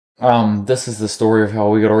This is the story of how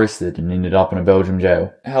we got arrested and ended up in a Belgium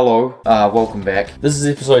jail. Hello, welcome back. This is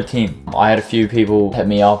episode 10. I had a few people hit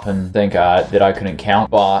me up and think that I couldn't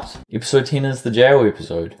count, but episode 10 is the jail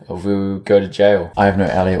episode of we go to jail. I have no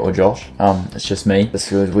Elliot or Josh. It's just me. This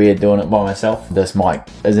feels weird doing it by myself. This mic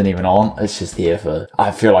isn't even on. It's just here for,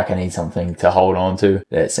 I feel like I need something to hold on to.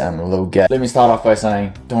 That sounded a little gay. Let me start off by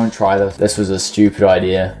saying, don't try this. This was a stupid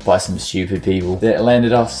idea by some stupid people that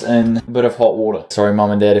landed us in a bit of hot water. Sorry,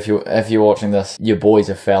 mum and dad, if you're watching this, your boy's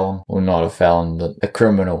a felon. Well, not a felon, but a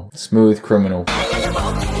criminal. Smooth criminal.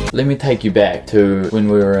 Let me take you back to when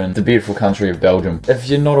we were in the beautiful country of Belgium. If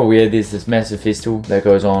you're not aware, there's this massive festival that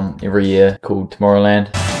goes on every year called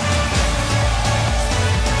Tomorrowland.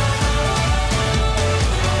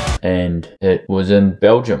 And it was in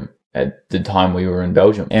Belgium at the time we were in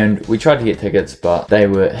Belgium. And we tried to get tickets, but they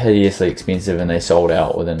were hideously expensive and they sold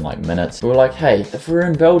out within like minutes. We were like, hey, if we're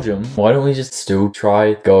in Belgium, why don't we just still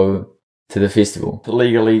go to the festival?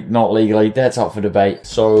 Legally, not legally, that's up for debate.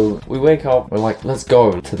 So we wake up, we're like, let's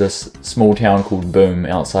go to this small town called Boom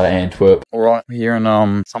outside of Antwerp. Alright, we're here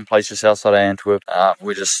in some place just outside of Antwerp.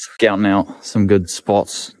 We're just scouting out some good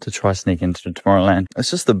spots to try sneak into the Tomorrowland.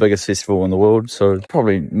 It's just the biggest festival in the world, so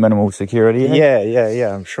probably minimal security.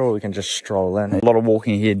 Yeah, I'm sure we can just stroll in. A lot of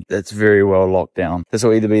walking ahead, it's very well locked down. This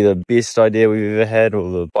will either be the best idea we've ever had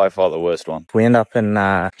or by far the worst one. If we end up in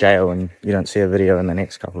jail and you don't see a video in the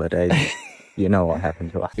next couple of days, you know what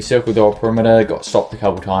happened to us. We circled the whole perimeter, got stopped a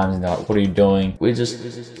couple times, and they're like, what are you doing? We're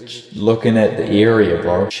just looking at the area,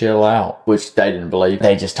 bro. Chill out. Which they didn't believe.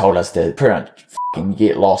 They just told us to pretty much fucking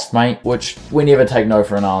get lost, mate. Which we never take no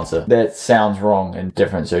for an answer. That sounds wrong in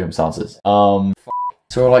different circumstances.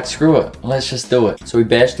 So we're like, screw it, let's just do it. So we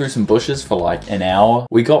bashed through some bushes for like an hour.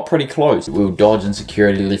 We got pretty close. We were dodging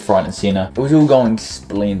security left, right and center. It was all going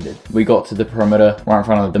splendid. We got to the perimeter right in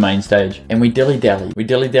front of the main stage and we dilly-dallied. We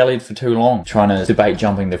dilly-dallied for too long trying to debate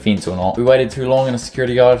jumping the fence or not. We waited too long and a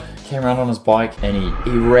security guard came around on his bike and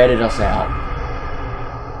he ratted us out.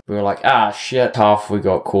 We were like, ah, shit, tough, we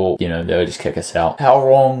got caught. You know, they would just kick us out. How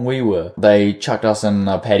wrong we were. They chucked us in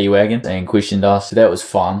a paddy wagon and questioned us. That was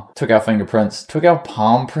fun. Took our fingerprints, took our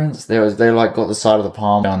palm prints. They like got the side of the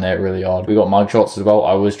palm. Found that really odd. We got mugshots as well.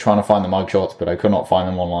 I was trying to find the mugshots, but I could not find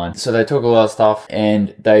them online. So they took all our stuff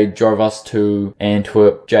and they drove us to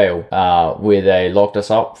Antwerp jail, where they locked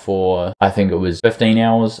us up for, I think it was 15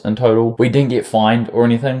 hours in total. We didn't get fined or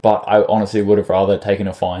anything, but I honestly would have rather taken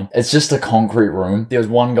a fine. It's just a concrete room. There was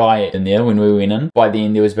one guy in there when we went in. By the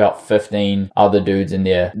end there was about 15 other dudes in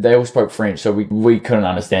there. They all spoke French, so we couldn't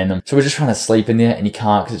understand them. So we're just trying to sleep in there and you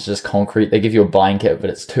can't because it's just concrete. They give you a blanket but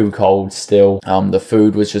it's too cold still. The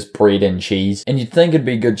food was just bread and cheese. And you'd think it'd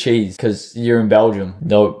be good cheese because you're in Belgium.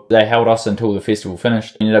 No, they held us until the festival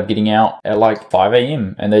finished. We ended up getting out at like 5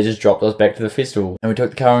 AM and they just dropped us back to the festival. And we took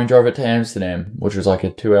the car and drove it to Amsterdam, which was like a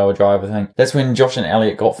 2-hour drive I think. That's when Josh and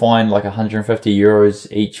Elliot got fined like 150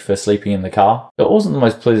 euros each for sleeping in the car. It wasn't the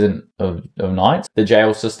most pleasant of nights. The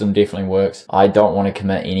jail system definitely works. I don't want to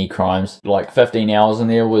commit any crimes. Like 15 hours in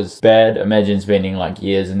there was bad. Imagine spending like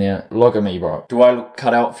years in there. Look at me, bro. Do I look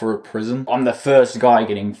cut out for a prison? I'm the first guy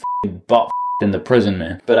getting butt in the prison,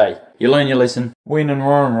 man. But hey, you learn your lesson. When in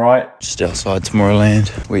Rome, right? Just outside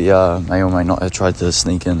Tomorrowland. We may or may not have tried to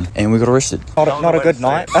sneak in and we got arrested. Not a good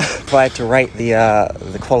night. If I had to rate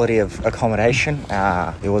the quality of accommodation,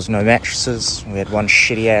 there was no mattresses. We had one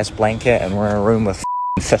shitty ass blanket and we're in a room with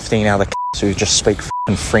 15 other who just speak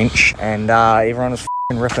French, and everyone was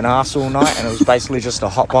ripping ass all night, and it was basically just a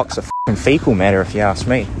hot box of fecal matter if you ask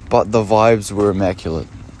me. But the vibes were immaculate.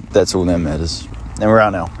 That's all that matters. And we're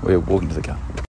out now. We're walking to the car.